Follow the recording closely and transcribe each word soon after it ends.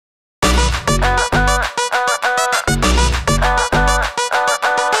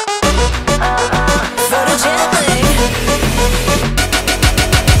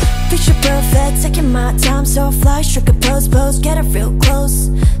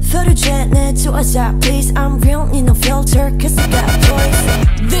좋아져 please I'm real need no filter cause I got voice.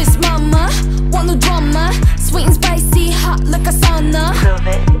 This mama want no drama. Sweet and spicy hot like a sauna. Prove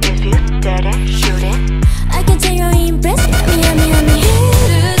it if you dare it, shoot it. I can tell you're impressed. Yummy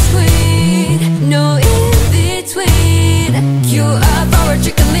bittersweet, no in between. You are our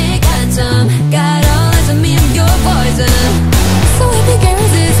chicken lick atom. Got all eyes on me, I'm your poison. So if you can't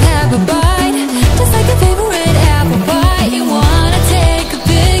resist, have a bite. Just like a favorite apple pie. You wanna take a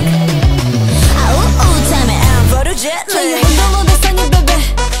big tell me I'm photogenic. Can you handle all this on your baby?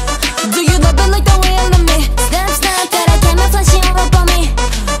 Do you love it like the way I love me? Snap, snap, that I can't flashing all up on me.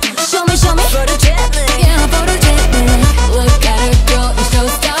 Show me photogenic. Yeah, photogenic. Look at her girl, you show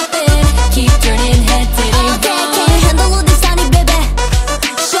stop it. Keep turning head to the wrong. Can you handle all this on your baby?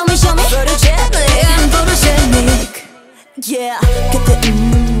 Show me photogenic. Yeah, I'm photogenic. Yeah, get the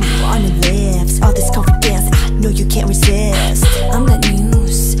on your lips. All this confidence, I know you can't resist. I'm the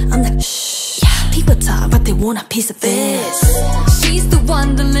news, I'm the shh. Yeah, people talk, but they want a piece of this. She's the one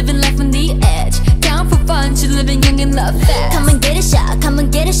that living life on the edge. Down for fun, she's living young and love fast. Come and get a shot, come and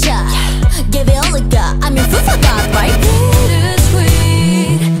get a shot. Give it all I got, I'm your food for God, right?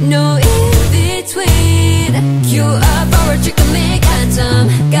 Bittersweet, no in between. You are our chicken lick atom.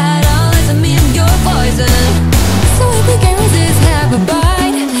 Got all eyes on me, I'm your poison. So if you can't resist, have a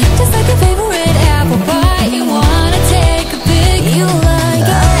bite. Just like a favorite apple pie. You wanna take a big, you like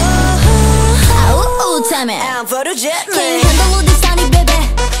it. Tell me I'm photogenic. Can you handle all this honey, baby?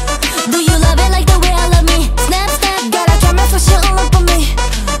 Do you love it like the way I love me? Snap, snap, got a camera flashing all up on me.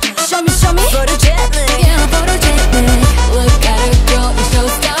 Show me photogenic. Yeah, I'm photogenic. Look at her girl, you show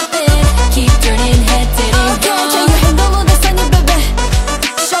stop it. Keep turning head to the wrong. Can you handle all this honey, baby?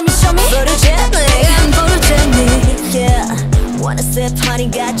 Show me photogenic. Yeah, I'm photogenic. Yeah, wanna sip honey,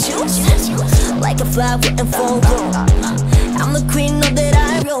 got you like a flower in full bloom. I'm the queen of that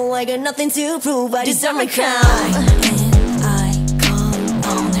I roll. I got nothing to prove, I deserve my crown. And I come,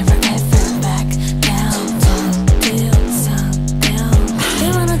 I'll never ever back down. Till sundown. You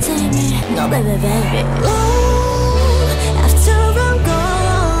wanna take me? No baby baby.